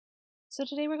So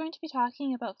today we're going to be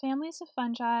talking about families of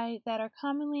fungi that are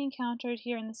commonly encountered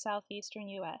here in the southeastern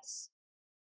US.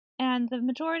 And the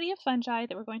majority of fungi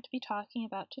that we're going to be talking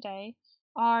about today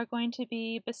are going to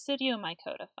be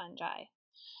Basidiomycota fungi.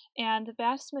 And the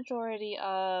vast majority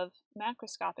of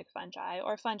macroscopic fungi,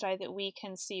 or fungi that we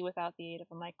can see without the aid of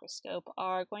a microscope,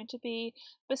 are going to be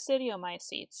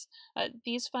basidiomycetes.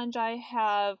 These fungi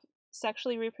have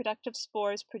sexually reproductive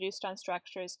spores produced on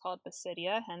structures called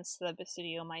basidia, hence the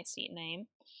basidiomycete name.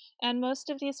 And most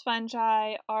of these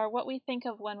fungi are what we think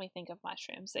of when we think of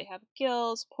mushrooms. They have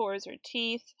gills, pores, or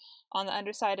teeth on the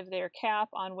underside of their cap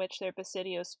on which their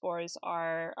basidiospores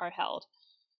are held.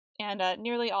 And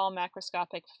nearly all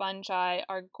macroscopic fungi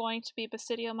are going to be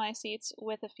basidiomycetes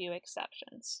with a few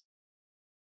exceptions.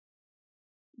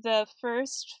 The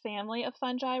first family of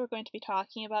fungi we're going to be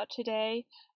talking about today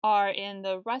are in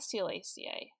the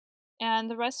Russulaceae.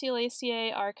 And the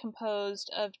Russulaceae are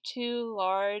composed of two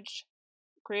large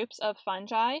groups of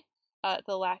fungi,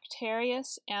 the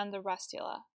Lactarius and the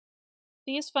Russula.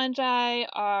 These fungi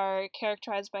are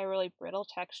characterized by a really brittle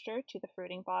texture to the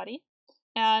fruiting body.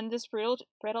 And this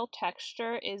brittle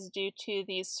texture is due to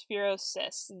these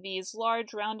spherocysts, these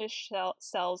large roundish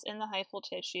cells in the hyphal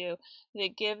tissue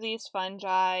that give these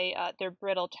fungi their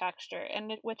brittle texture,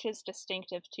 and which is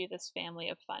distinctive to this family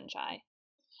of fungi.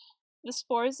 The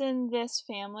spores in this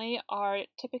family are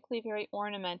typically very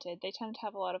ornamented. They tend to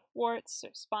have a lot of warts or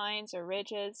spines or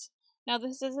ridges. Now,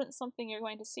 this isn't something you're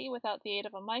going to see without the aid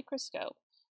of a microscope.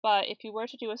 But if you were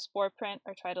to do a spore print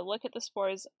or try to look at the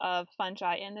spores of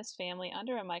fungi in this family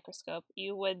under a microscope,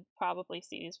 you would probably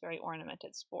see these very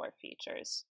ornamented spore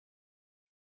features.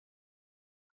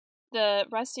 The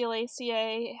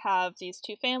Russulaceae have these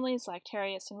two families,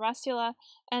 Lactarius and Russula,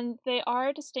 and they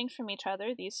are distinct from each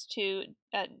other, these two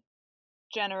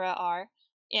genera are,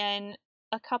 in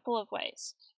a couple of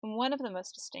ways. And one of the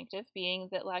most distinctive being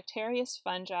that Lactarius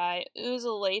fungi ooze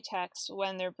a latex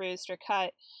when they're bruised or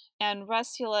cut, and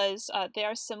Russulas, they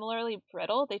are similarly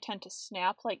brittle. They tend to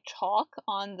snap like chalk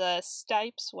on the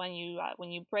stipes. When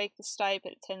you break the stipe,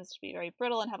 it tends to be very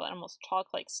brittle and have an almost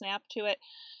chalk-like snap to it.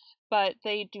 But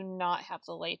they do not have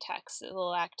the latex that the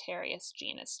Lactarius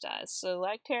genus does. So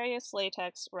Lactarius,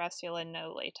 latex, Russula,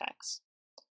 no latex.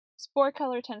 Spore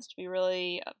color tends to be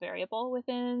really variable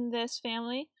within this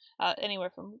family, anywhere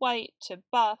from white to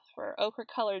buff or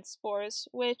ochre-colored spores,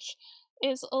 which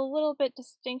is a little bit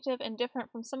distinctive and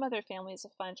different from some other families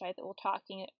of fungi that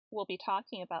we'll be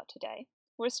talking about today,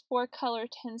 where spore color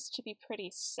tends to be pretty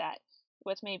set,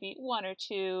 with maybe one or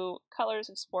two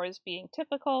colors of spores being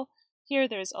typical. Here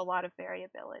there's a lot of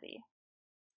variability.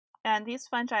 And these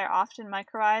fungi are often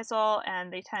mycorrhizal,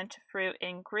 and they tend to fruit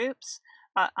in groups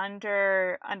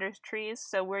under trees.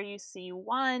 So where you see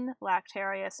one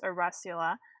Lactarius or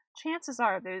Russula, chances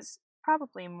are there's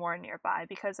probably more nearby,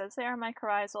 because as they are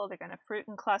mycorrhizal, they're going to fruit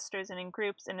in clusters and in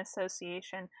groups in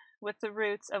association with the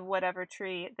roots of whatever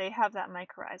tree they have that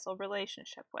mycorrhizal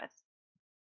relationship with.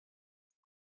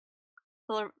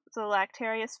 The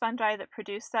Lactarius fungi that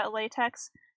produce that latex,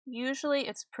 usually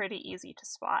it's pretty easy to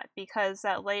spot, because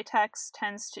that latex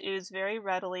tends to ooze very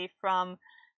readily from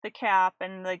the cap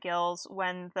and the gills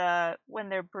when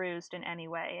they're bruised in any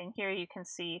way. And here you can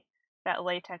see that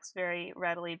latex very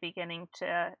readily beginning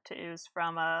to ooze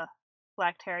from a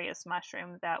Lactarius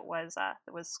mushroom that was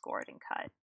scored and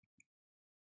cut.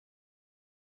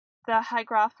 The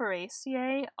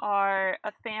Hygrophoriaceae are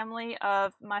a family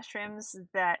of mushrooms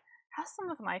that have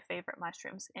some of my favorite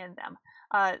mushrooms in them.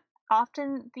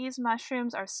 Often these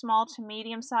mushrooms are small to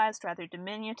medium-sized, rather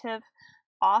diminutive,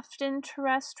 often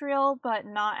terrestrial, but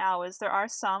not always. There are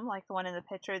some, like the one in the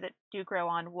picture, that do grow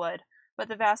on wood, but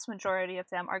the vast majority of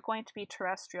them are going to be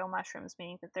terrestrial mushrooms,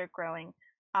 meaning that they're growing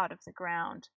out of the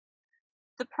ground.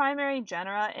 The primary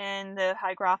genera in the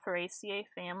Hygrophoriaceae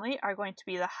family are going to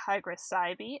be the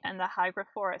Hygrocybe and the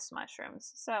Hygrophorus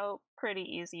mushrooms, so pretty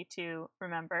easy to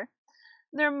remember.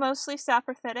 They're mostly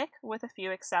saprophytic, with a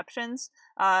few exceptions.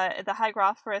 The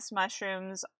Hygrophorus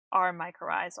mushrooms are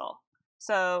mycorrhizal.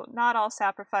 So not all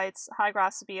saprophytes.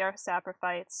 Hygrocybe are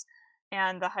saprophytes,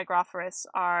 and the Hygrophorus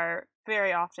are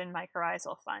very often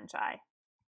mycorrhizal fungi.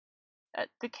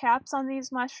 The caps on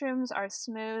these mushrooms are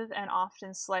smooth and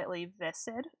often slightly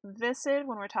viscid. Viscid,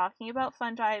 when we're talking about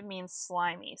fungi, means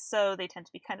slimy. So they tend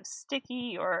to be kind of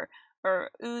sticky or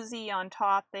oozy on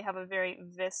top. They have a very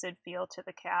viscid feel to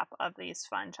the cap of these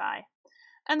fungi.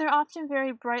 And they're often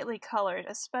very brightly colored,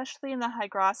 especially in the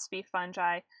Hygrocybe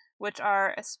fungi, which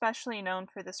are especially known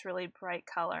for this really bright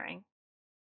coloring.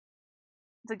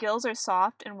 The gills are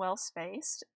soft and well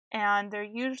spaced, and they're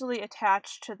usually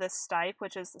attached to the stipe,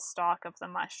 which is the stalk of the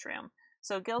mushroom.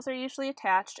 So gills are usually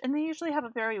attached, and they usually have a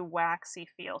very waxy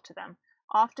feel to them.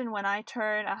 Often when I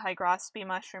turn a hygroscope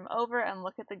mushroom over and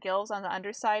look at the gills on the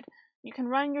underside, you can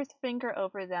run your finger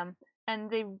over them,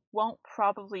 and they won't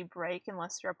probably break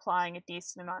unless you're applying a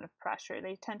decent amount of pressure.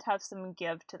 They tend to have some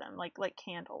give to them, like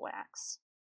candle wax.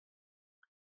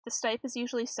 The stipe is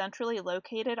usually centrally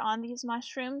located on these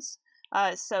mushrooms,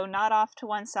 so not off to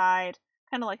one side,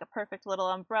 kind of like a perfect little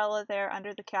umbrella there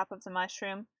under the cap of the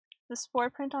mushroom. The spore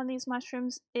print on these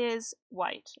mushrooms is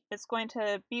white. It's going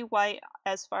to be white,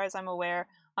 as far as I'm aware,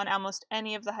 on almost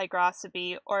any of the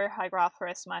hygrospy or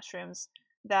hygrophorous mushrooms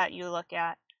that you look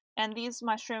at. And these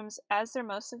mushrooms, as they're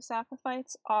mostly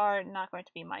saprophytes, are not going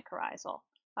to be mycorrhizal.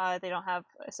 They don't have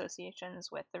associations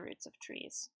with the roots of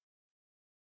trees.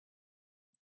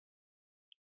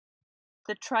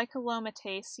 The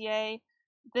Trichomataceae,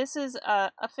 this is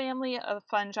a family of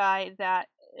fungi that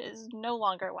is no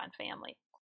longer one family.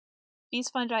 These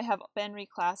fungi have been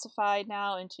reclassified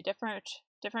now into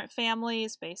different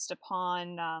families based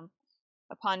upon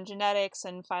genetics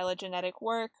and phylogenetic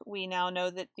work. We now know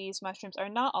that these mushrooms are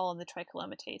not all in the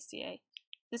Trichomataceae.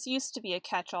 This used to be a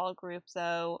catch-all group,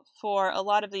 though, for a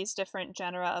lot of these different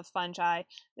genera of fungi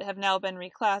that have now been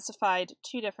reclassified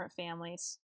to different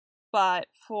families. But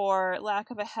for lack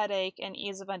of a headache and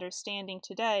ease of understanding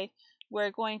today,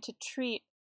 we're going to treat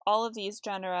all of these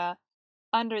genera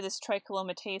under this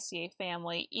Trichomataceae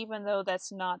family, even though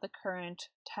that's not the current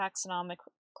taxonomic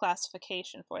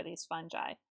classification for these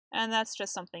fungi. And that's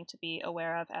just something to be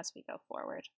aware of as we go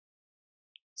forward.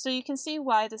 So you can see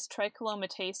why this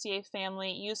Trichomataceae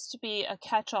family used to be a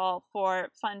catch-all for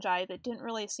fungi that didn't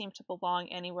really seem to belong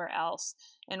anywhere else,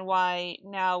 and why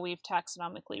now we've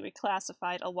taxonomically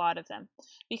reclassified a lot of them.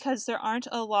 Because there aren't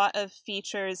a lot of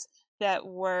features that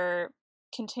were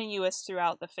continuous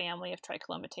throughout the family of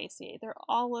Trichomataceae. They're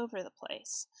all over the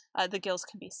place. The gills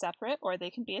can be separate or they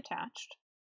can be attached.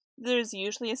 There's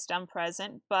usually a stem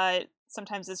present, but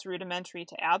sometimes it's rudimentary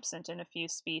to absent in a few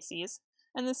species,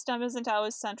 and the stem isn't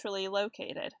always centrally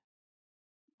located.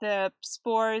 The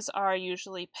spores are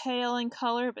usually pale in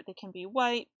color, but they can be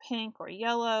white, pink, or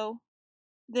yellow.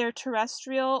 They're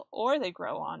terrestrial or they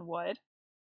grow on wood,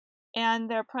 and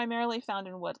they're primarily found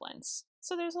in woodlands.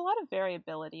 So there's a lot of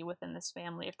variability within this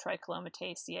family of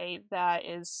Trichomataceae that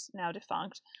is now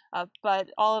defunct, but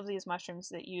all of these mushrooms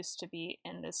that used to be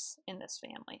in this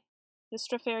family. The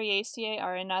Strophareaceae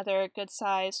are another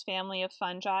good-sized family of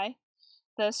fungi.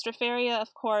 The Stropharia,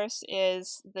 of course,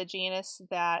 is the genus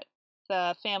that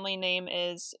the family name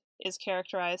is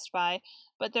characterized by,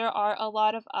 but there are a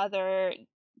lot of other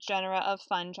genera of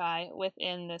fungi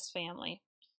within this family.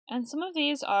 And some of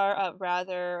these are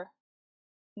rather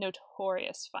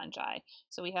notorious fungi.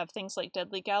 So we have things like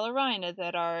deadly Galerina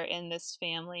that are in this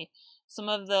family, some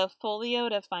of the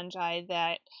Pholiota fungi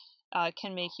that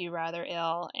can make you rather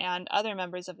ill, and other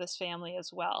members of this family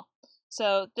as well.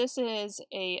 So this is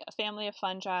a family of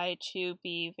fungi to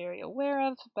be very aware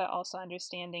of, but also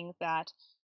understanding that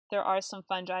there are some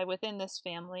fungi within this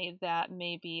family that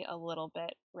may be a little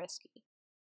bit risky.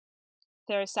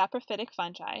 There are saprophytic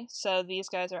fungi, so these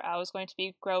guys are always going to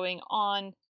be growing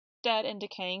on dead and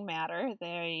decaying matter.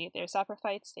 They're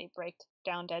saprophytes, they break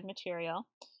down dead material,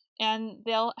 and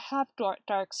they'll have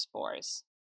dark spores.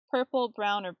 Purple,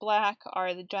 brown, or black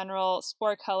are the general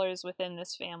spore colors within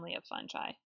this family of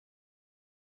fungi.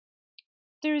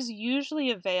 There's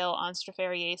usually a veil on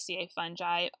Strophareaceae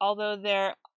fungi, although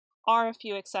there are a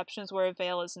few exceptions where a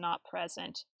veil is not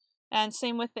present. And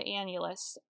same with the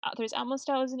annulus. There's almost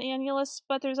always an annulus,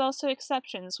 but there's also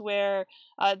exceptions where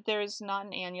there's not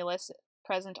an annulus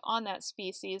present on that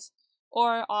species,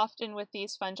 or often with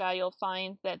these fungi you'll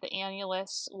find that the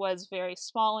annulus was very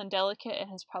small and delicate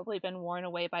and has probably been worn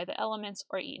away by the elements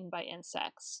or eaten by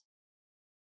insects.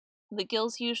 The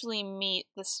gills usually meet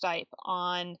the stipe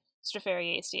on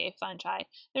Strophareaceae fungi.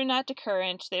 They're not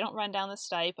decurrent, they don't run down the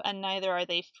stipe, and neither are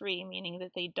they free, meaning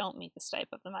that they don't meet the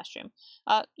stipe of the mushroom.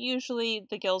 Usually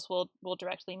the gills will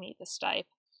directly meet the stipe,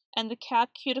 and the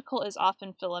cap cuticle is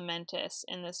often filamentous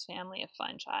in this family of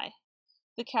fungi.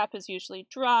 The cap is usually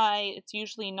dry, it's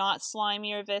usually not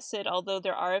slimy or viscid, although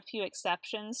there are a few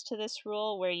exceptions to this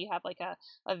rule where you have like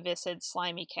a viscid,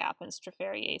 slimy cap in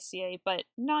Strophareaceae, but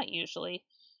not usually.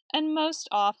 And most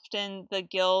often, the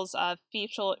gills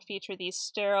feature these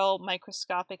sterile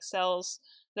microscopic cells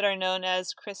that are known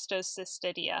as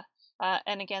Christocystidia.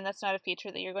 And again, that's not a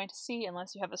feature that you're going to see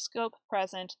unless you have a scope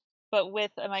present, but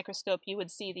with a microscope you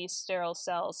would see these sterile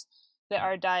cells that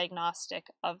are diagnostic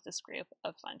of this group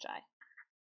of fungi.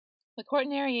 The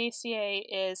Cortinariaceae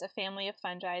is a family of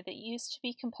fungi that used to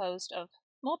be composed of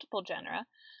multiple genera,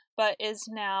 but is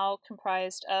now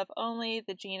comprised of only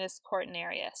the genus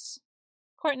Cortinarius.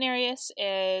 Cortinarius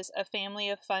is a family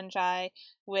of fungi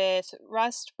with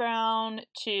rust brown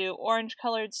to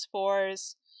orange-colored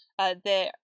spores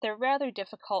that they're rather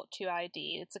difficult to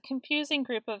ID. It's a confusing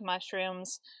group of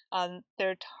mushrooms.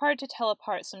 They're hard to tell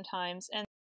apart sometimes,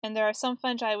 and there are some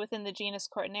fungi within the genus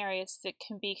Cortinarius that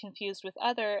can be confused with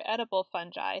other edible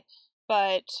fungi,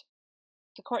 but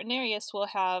the Cortinarius will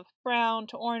have brown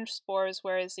to orange spores,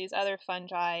 whereas these other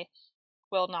fungi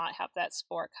will not have that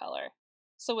spore color.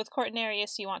 So with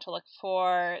Cortinarius, you want to look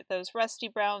for those rusty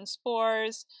brown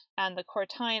spores and the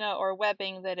cortina or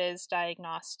webbing that is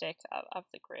diagnostic of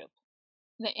the group.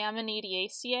 The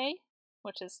Amanidiaceae,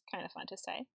 which is kind of fun to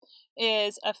say,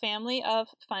 is a family of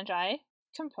fungi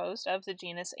composed of the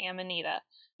genus Amanita,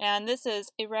 and this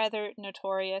is a rather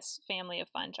notorious family of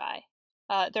fungi.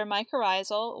 They're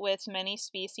mycorrhizal with many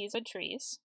species of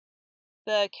trees.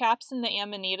 The caps in the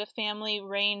Amanita family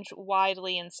range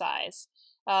widely in size,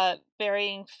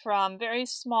 varying from very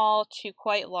small to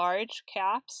quite large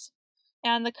caps,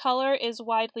 and the color is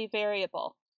widely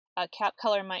variable. A cap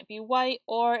color might be white,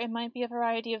 or it might be a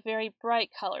variety of very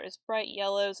bright colors. Bright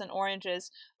yellows and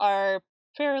oranges are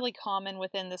fairly common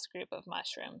within this group of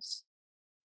mushrooms.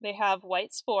 They have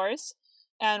white spores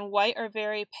and white or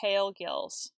very pale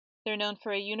gills. They're known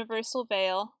for a universal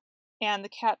veil, and the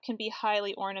cap can be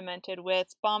highly ornamented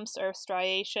with bumps or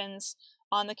striations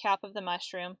on the cap of the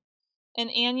mushroom. An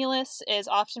annulus is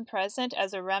often present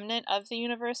as a remnant of the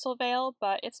universal veil,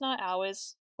 but it's not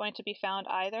always going to be found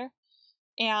either.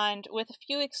 And with a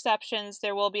few exceptions,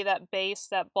 there will be that base,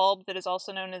 that bulb that is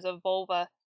also known as a vulva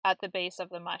at the base of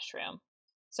the mushroom.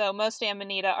 So most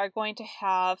Amanita are going to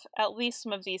have at least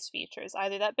some of these features,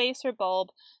 either that base or bulb,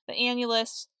 the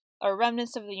annulus, or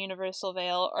remnants of the universal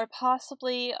veil, or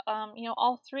possibly,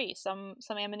 all three. Some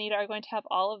Amanita are going to have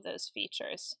all of those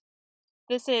features.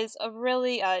 This is a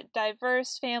really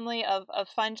diverse family of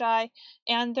fungi,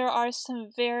 and there are some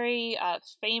very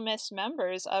famous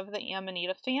members of the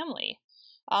Amanita family.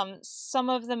 Some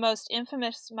of the most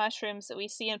infamous mushrooms that we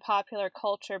see in popular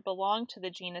culture belong to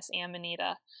the genus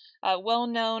Amanita.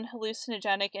 Well-known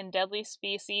hallucinogenic and deadly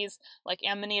species like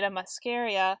Amanita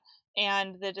muscaria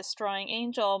and the destroying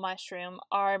angel mushroom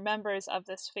are members of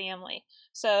this family.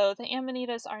 So the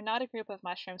Amanitas are not a group of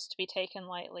mushrooms to be taken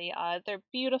lightly. They're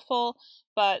beautiful,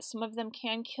 but some of them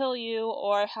can kill you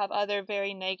or have other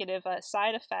very negative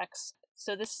side effects.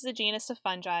 So this is a genus of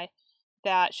fungi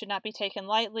that should not be taken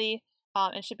lightly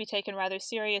and should be taken rather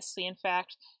seriously, in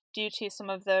fact, due to some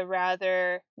of the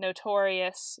rather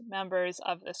notorious members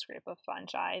of this group of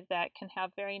fungi that can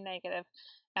have very negative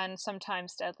and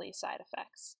sometimes deadly side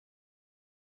effects.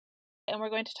 And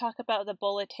we're going to talk about the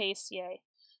Boletaceae.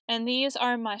 And these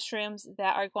are mushrooms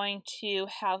that are going to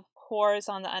have pores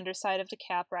on the underside of the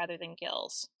cap rather than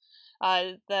gills.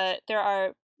 There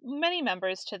are many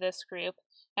members to this group,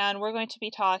 and we're going to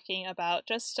be talking about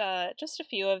just a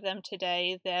few of them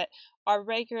today that are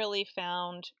regularly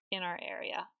found in our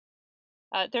area.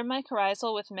 They're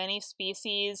mycorrhizal with many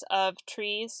species of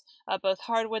trees, both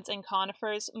hardwoods and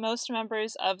conifers. Most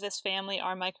members of this family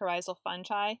are mycorrhizal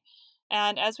fungi.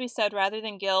 And as we said, rather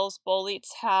than gills,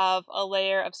 boletes have a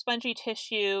layer of spongy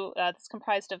tissue that's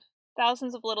comprised of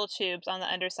thousands of little tubes on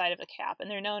the underside of the cap, and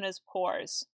they're known as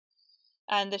pores.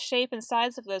 And the shape and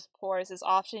size of those pores is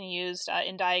often used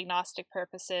in diagnostic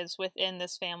purposes within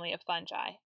this family of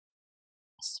fungi.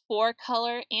 Spore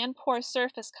color and pore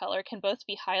surface color can both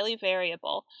be highly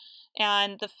variable,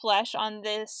 and the flesh in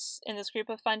this group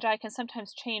of fungi can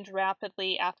sometimes change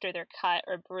rapidly after they're cut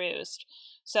or bruised.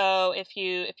 So if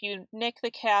you nick the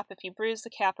cap, if you bruise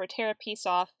the cap or tear a piece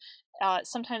off,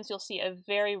 sometimes you'll see a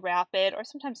very rapid, or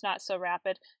sometimes not so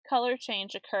rapid, color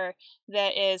change occur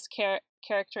that is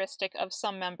characteristic of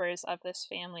some members of this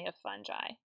family of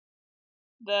fungi.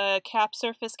 The cap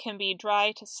surface can be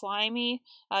dry to slimy,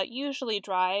 usually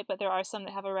dry, but there are some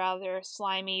that have a rather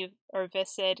slimy or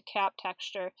viscid cap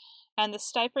texture, and the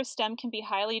stipe or stem can be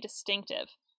highly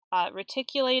distinctive.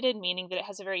 Reticulated, meaning that it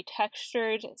has a very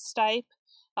textured stipe,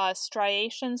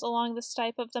 striations along the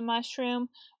stipe of the mushroom,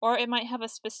 or it might have a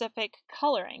specific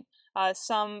coloring.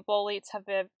 Some boletes have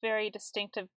a very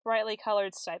distinctive, brightly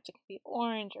colored stipe that can be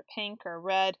orange or pink or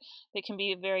red that can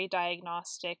be very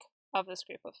diagnostic of this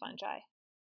group of fungi.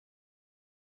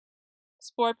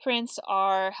 Spore prints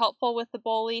are helpful with the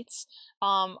boletes.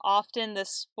 Often the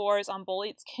spores on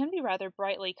boletes can be rather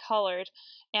brightly colored,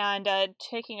 and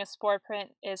taking a spore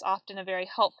print is often a very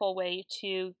helpful way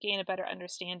to gain a better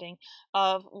understanding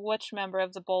of which member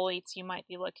of the boletes you might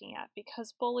be looking at,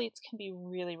 because boletes can be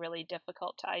really, really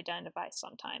difficult to identify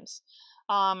sometimes.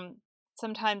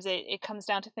 sometimes it comes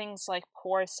down to things like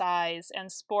pore size and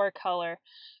spore color.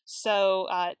 So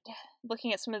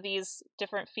looking at some of these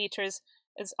different features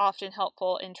is often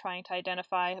helpful in trying to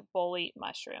identify bolete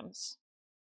mushrooms.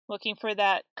 Looking for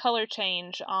that color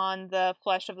change on the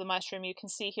flesh of the mushroom, you can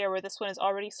see here where this one is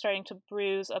already starting to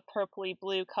bruise a purpley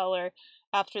blue color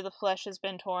after the flesh has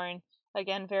been torn.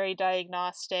 Again, very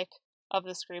diagnostic of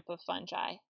this group of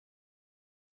fungi.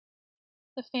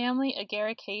 The family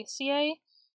Agaricaceae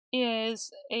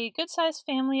is a good-sized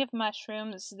family of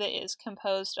mushrooms that is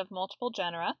composed of multiple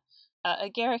genera.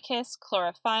 Agaricus,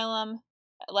 Chlorophyllum,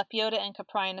 Lepiota, and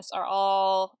Caprinus are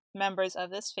all members of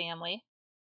this family.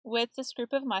 With this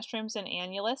group of mushrooms, an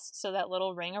annulus, so that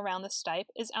little ring around the stipe,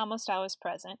 is almost always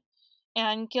present.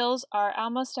 And gills are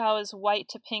almost always white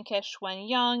to pinkish when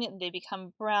young. They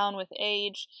become brown with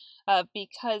age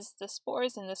because the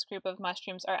spores in this group of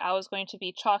mushrooms are always going to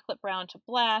be chocolate brown to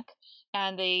black.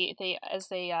 And as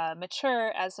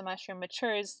the mushroom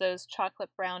matures, those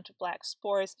chocolate brown to black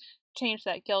spores change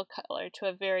that gill color to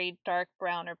a very dark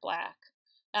brown or black.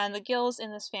 And the gills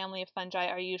in this family of fungi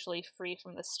are usually free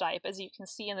from the stipe. As you can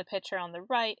see in the picture on the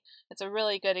right, it's a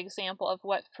really good example of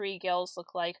what free gills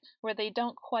look like, where they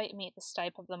don't quite meet the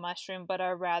stipe of the mushroom, but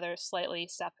are rather slightly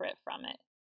separate from it.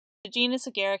 The genus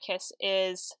Agaricus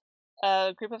is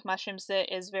a group of mushrooms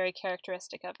that is very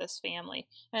characteristic of this family,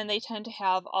 and they tend to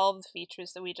have all of the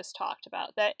features that we just talked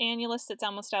about. That annulus that's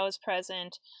almost always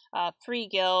present, free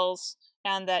gills,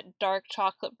 and that dark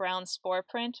chocolate brown spore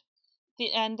print.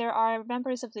 And there are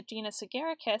members of the genus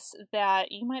Agaricus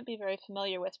that you might be very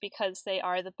familiar with because they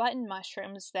are the button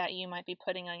mushrooms that you might be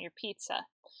putting on your pizza.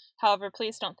 However,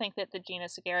 please don't think that the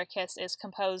genus Agaricus is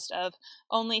composed of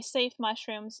only safe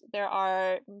mushrooms. There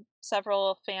are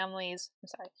several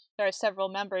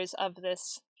members of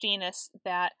this genus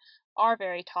that are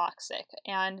very toxic,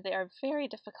 and they are very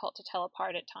difficult to tell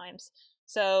apart at times.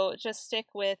 So just stick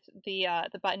with the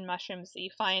button mushrooms that you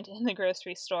find in the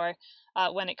grocery store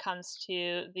when it comes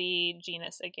to the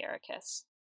genus Agaricus.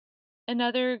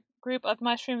 Another group of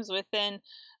mushrooms within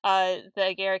the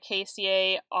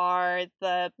Agaricaceae are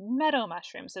the meadow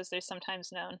mushrooms, as they're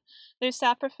sometimes known. They're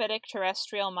saprophytic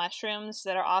terrestrial mushrooms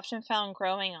that are often found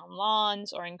growing on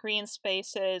lawns or in green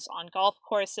spaces, on golf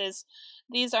courses.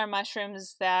 These are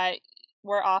mushrooms that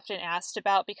we're often asked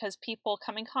about because people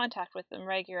come in contact with them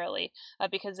regularly,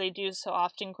 because they do so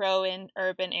often grow in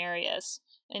urban areas,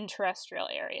 in terrestrial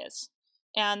areas.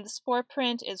 And the spore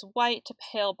print is white to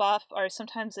pale buff or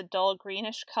sometimes a dull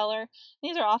greenish color.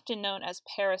 These are often known as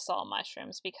parasol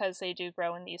mushrooms because they do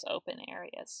grow in these open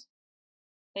areas.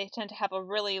 They tend to have a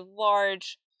really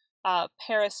large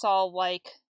parasol-like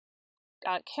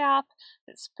cap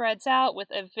that spreads out with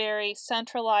a very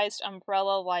centralized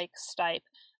umbrella-like stipe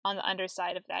on the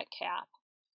underside of that cap.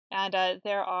 And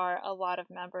there are a lot of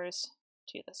members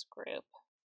to this group.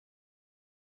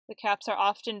 The caps are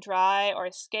often dry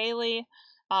or scaly,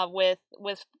 with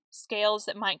scales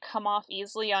that might come off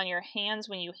easily on your hands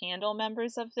when you handle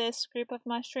members of this group of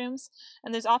mushrooms.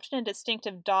 And there's often a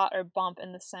distinctive dot or bump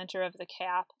in the center of the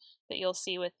cap that you'll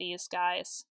see with these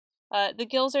guys. The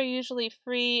gills are usually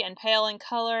free and pale in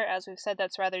color. As we've said,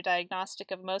 that's rather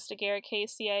diagnostic of most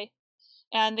Agaricaceae.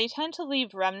 And they tend to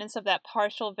leave remnants of that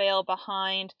partial veil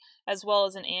behind, as well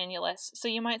as an annulus. So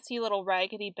you might see little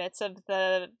raggedy bits of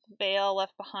the veil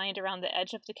left behind around the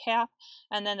edge of the cap,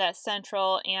 and then that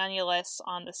central annulus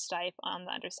on the stipe on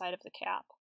the underside of the cap.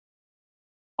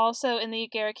 Also in the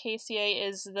Agaricaceae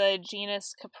is the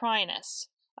genus Caprinus.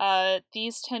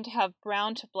 These tend to have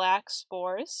brown to black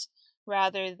spores,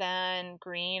 rather than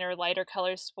green or lighter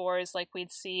colored spores like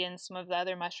we'd see in some of the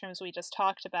other mushrooms we just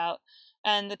talked about.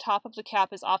 And the top of the cap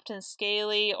is often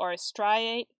scaly or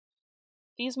striate.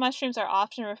 These mushrooms are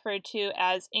often referred to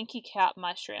as inky cap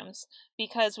mushrooms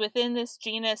because within this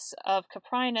genus of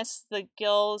Caprinus, the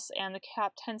gills and the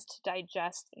cap tends to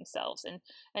digest themselves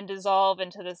and dissolve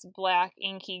into this black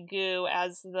inky goo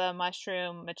as the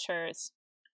mushroom matures.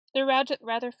 They're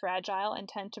rather fragile and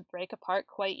tend to break apart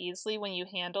quite easily when you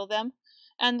handle them.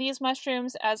 And these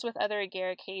mushrooms, as with other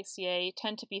Agaricaceae,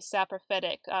 tend to be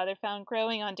saprophytic. They're found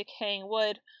growing on decaying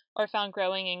wood or found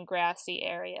growing in grassy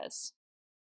areas.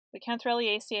 The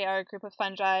Cantharelliaceae are a group of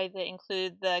fungi that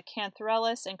include the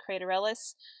Cantharellus and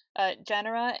Craterellus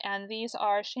genera, and these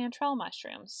are chanterelle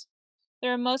mushrooms.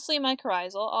 They're mostly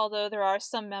mycorrhizal, although there are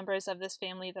some members of this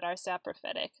family that are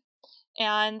saprophytic.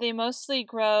 And they mostly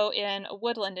grow in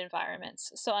woodland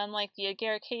environments. So unlike the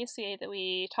Agaricaceae that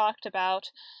we talked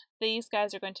about, these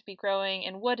guys are going to be growing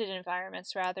in wooded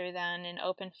environments rather than in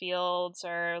open fields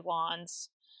or lawns.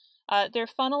 They're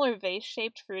funnel or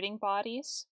vase-shaped fruiting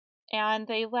bodies, and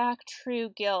they lack true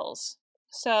gills.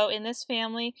 So in this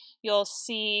family, you'll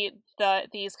see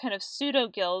these kind of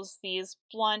pseudogills, these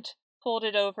blunt,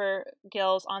 folded over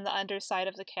gills on the underside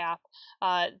of the cap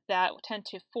that tend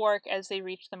to fork as they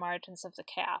reach the margins of the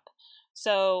cap.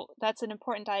 So that's an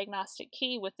important diagnostic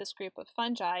key with this group of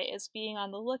fungi, is being on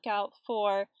the lookout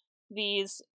for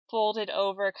these folded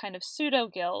over kind of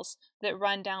pseudogills that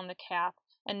run down the cap,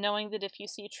 and knowing that if you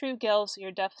see true gills,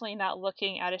 you're definitely not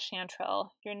looking at a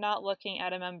chanterelle. You're not looking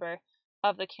at a member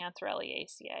of the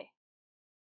Cantharelliaceae.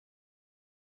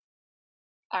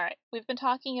 Alright, we've been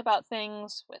talking about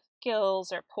things with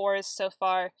gills or pores so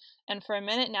far, and for a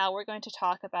minute now we're going to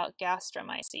talk about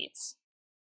gastromycetes.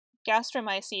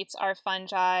 Gastromycetes are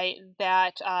fungi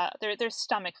that, they're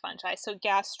stomach fungi, so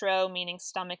gastro meaning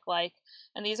stomach-like,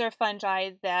 and these are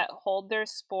fungi that hold their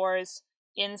spores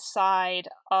inside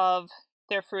of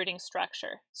their fruiting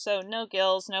structure. So no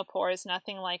gills, no pores,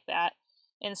 nothing like that.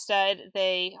 Instead,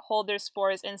 they hold their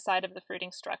spores inside of the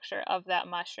fruiting structure of that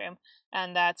mushroom,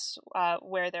 and that's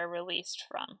where they're released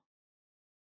from.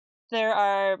 There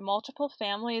are multiple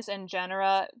families and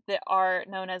genera that are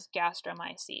known as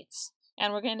gastromycetes,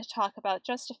 and we're going to talk about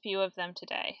just a few of them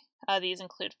today. These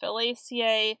include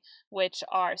Phyllaceae, which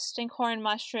are stinkhorn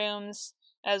mushrooms,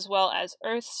 as well as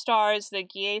earth stars, the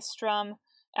Geastrum,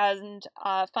 and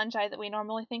fungi that we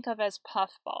normally think of as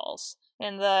puffballs,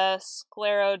 in the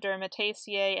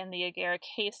Sclerodermataceae and the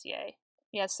Agaricaceae.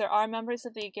 Yes, there are members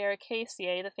of the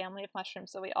Agaricaceae, the family of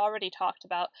mushrooms that we already talked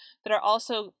about, that are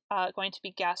also going to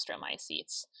be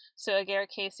gastromycetes. So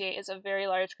Agaricaceae is a very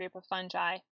large group of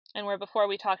fungi, and where before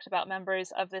we talked about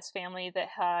members of this family that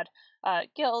had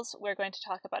gills, we're going to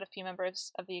talk about a few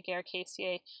members of the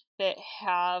Agaricaceae that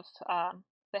have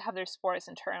their spores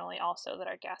internally also that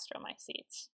are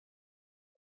gastromycetes.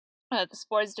 The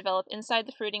spores develop inside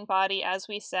the fruiting body, as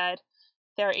we said.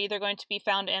 They're either going to be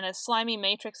found in a slimy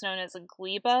matrix known as a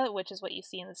gleba, which is what you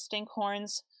see in the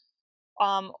stinkhorns,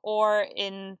 or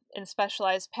in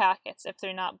specialized packets if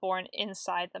they're not born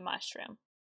inside the mushroom.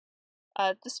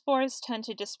 The spores tend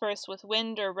to disperse with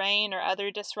wind or rain or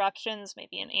other disruptions,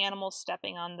 maybe an animal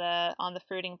stepping on the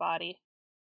fruiting body.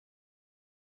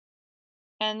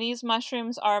 And these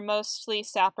mushrooms are mostly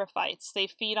saprophytes. They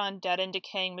feed on dead and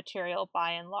decaying material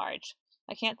by and large.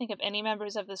 I can't think of any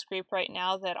members of this group right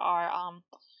now that are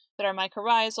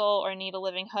mycorrhizal or need a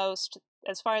living host.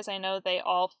 As far as I know, they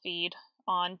all feed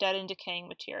on dead and decaying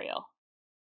material.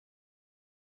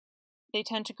 They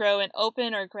tend to grow in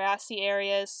open or grassy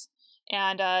areas,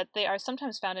 and they are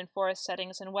sometimes found in forest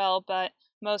settings as well, but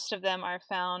most of them are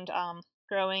found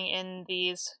growing in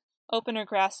these open or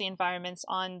grassy environments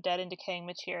on dead and decaying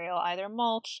material, either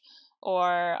mulch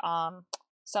or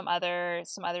some other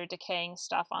decaying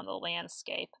stuff on the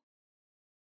landscape.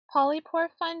 Polypore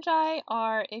fungi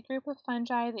are a group of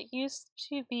fungi that used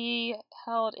to be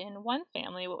held in one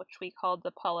family, which we called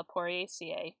the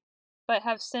Polyporeaceae, but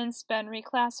have since been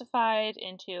reclassified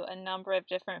into a number of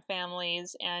different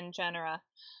families and genera.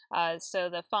 So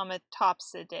the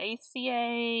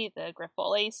Fomitopsidaceae, the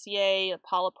Griffolaceae, the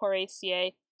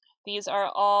Polyporaceae, these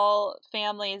are all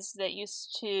families that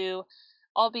used to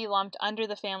all be lumped under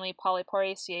the family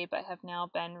Polyporaceae, but have now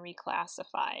been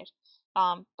reclassified.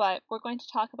 But we're going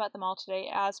to talk about them all today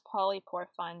as polypore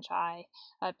fungi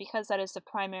because that is the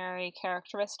primary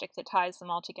characteristic that ties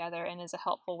them all together and is a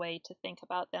helpful way to think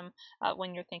about them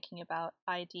when you're thinking about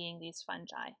IDing these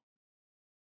fungi.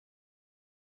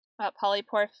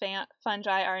 Polypore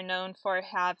fungi are known for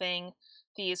having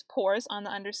these pores on the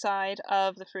underside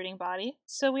of the fruiting body.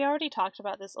 So we already talked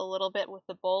about this a little bit with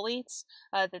the boletes,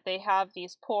 that they have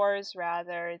these pores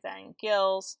rather than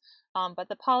gills. But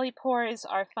the polypores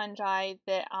are fungi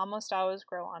that almost always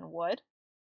grow on wood.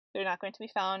 They're not going to be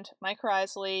found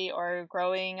mycorrhizally or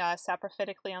growing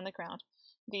saprophytically on the ground.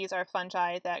 These are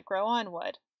fungi that grow on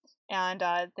wood, and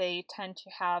they tend to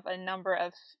have a number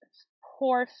of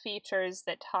pore features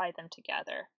that tie them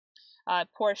together.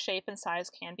 Pore shape and size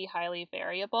can be highly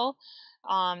variable.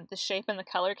 The shape and the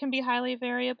color can be highly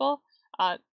variable.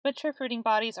 Mature fruiting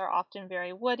bodies are often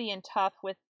very woody and tough,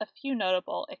 with a few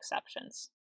notable exceptions.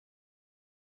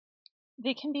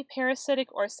 They can be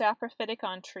parasitic or saprophytic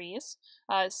on trees.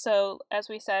 So, as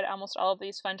we said, almost all of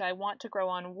these fungi want to grow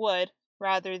on wood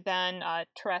rather than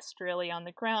terrestrially on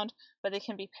the ground, but they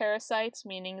can be parasites,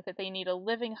 meaning that they need a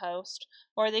living host,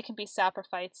 or they can be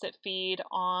saprophytes that feed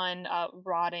on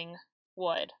rotting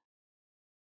wood.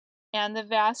 And the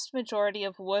vast majority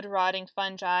of wood-rotting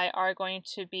fungi are going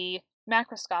to be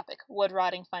macroscopic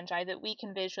wood-rotting fungi that we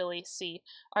can visually see,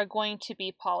 are going to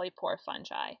be polypore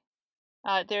fungi.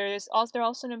 They're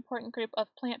also an important group of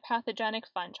plant pathogenic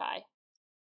fungi.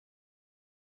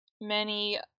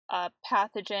 Many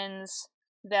pathogens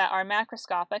that are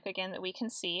macroscopic, again, that we can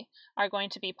see, are going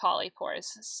to be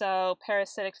polypores. So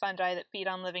parasitic fungi that feed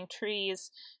on living trees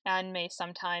and may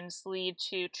sometimes lead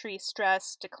to tree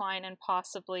stress, decline, and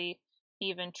possibly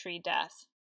even tree death.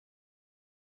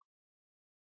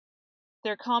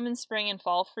 They're common spring and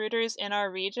fall fruiters in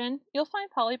our region. You'll find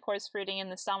polypores fruiting in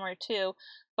the summer too,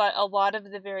 but a lot of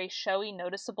the very showy,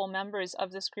 noticeable members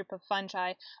of this group of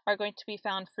fungi are going to be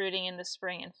found fruiting in the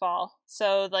spring and fall.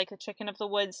 So like the chicken of the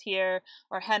woods here,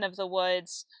 or hen of the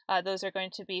woods, those are going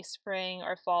to be spring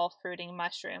or fall fruiting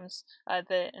mushrooms, and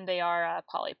they are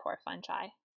polypore fungi.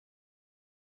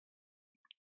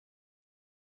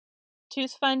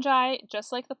 Tooth fungi,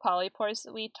 just like the polypores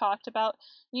that we talked about,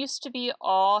 used to be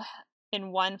all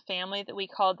in one family that we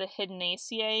called the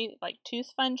Hydnaceae, like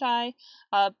tooth fungi,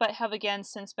 but have again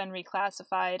since been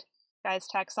reclassified. Guys,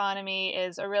 taxonomy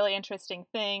is a really interesting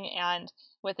thing, and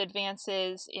with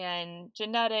advances in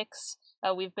genetics,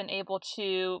 we've been able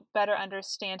to better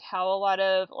understand how a lot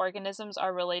of organisms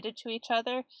are related to each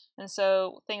other. And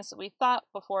so things that we thought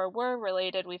before were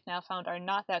related, we've now found are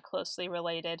not that closely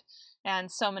related, and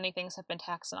so many things have been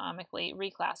taxonomically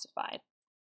reclassified.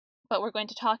 But we're going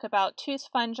to talk about tooth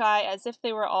fungi as if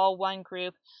they were all one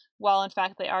group, while in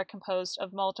fact they are composed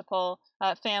of multiple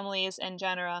families and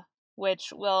genera,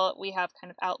 which we have kind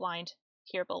of outlined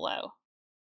here below.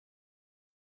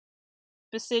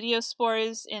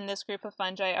 Basidiospores in this group of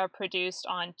fungi are produced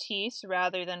on teeth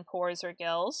rather than pores or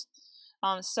gills.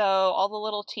 So all the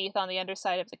little teeth on the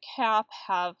underside of the cap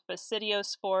have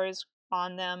basidiospores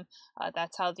on them.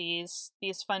 That's how these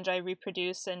fungi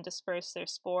reproduce and disperse their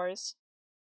spores.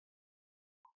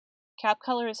 Cap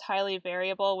color is highly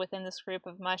variable within this group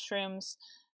of mushrooms,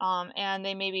 and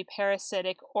they may be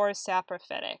parasitic or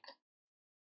saprophytic.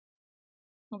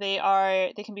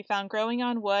 They can be found growing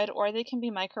on wood, or they can be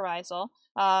mycorrhizal.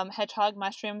 Hedgehog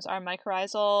mushrooms are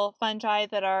mycorrhizal fungi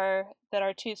that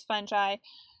are tooth fungi,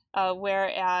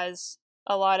 whereas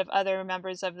a lot of other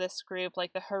members of this group,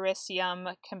 like the Hericium,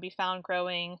 can be found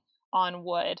growing on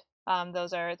wood.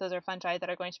 Those are fungi that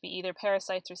are going to be either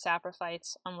parasites or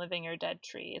saprophytes on living or dead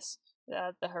trees.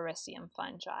 The Hericium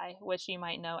fungi, which you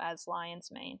might know as lion's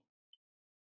mane.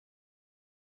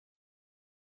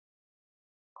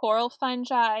 Coral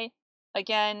fungi,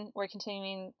 again, we're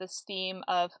continuing this theme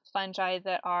of fungi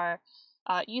that are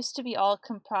used to be all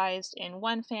comprised in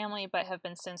one family but have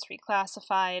been since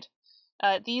reclassified.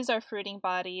 These are fruiting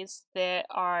bodies that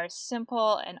are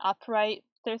simple and upright.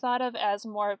 They're thought of as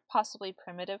more possibly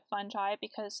primitive fungi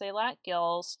because they lack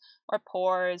gills or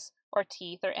pores or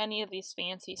teeth or any of these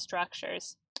fancy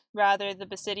structures. Rather, the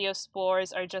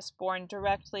basidiospores are just borne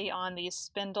directly on these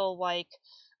spindle-like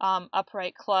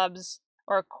upright clubs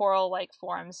or coral-like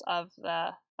forms of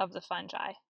the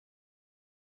fungi.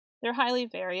 They're highly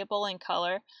variable in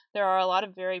color. There are a lot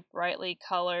of very brightly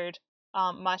colored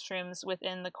mushrooms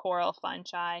within the coral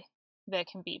fungi that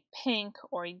can be pink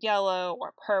or yellow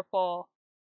or purple.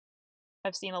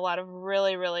 I've seen a lot of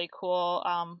really, really cool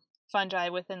fungi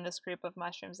within this group of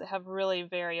mushrooms that have really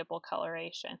variable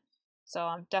coloration.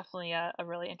 So definitely a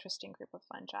really interesting group of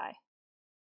fungi.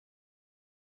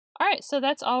 Alright, so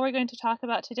that's all we're going to talk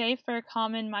about today for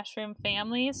common mushroom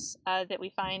families that we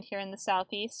find here in the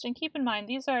southeast. And keep in mind,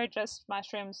 these are just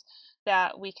mushrooms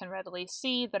that we can readily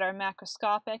see that are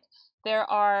macroscopic. There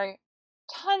are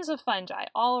tons of fungi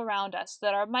all around us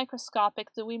that are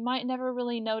microscopic that we might never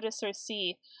really notice or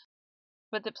see,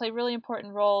 but that play really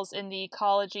important roles in the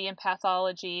ecology and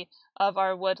pathology of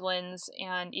our woodlands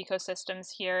and ecosystems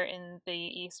here in the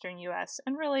eastern US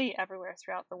and really everywhere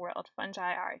throughout the world.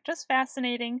 Fungi are just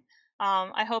fascinating.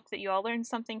 I hope that you all learned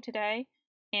something today,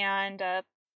 and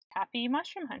happy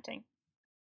mushroom hunting.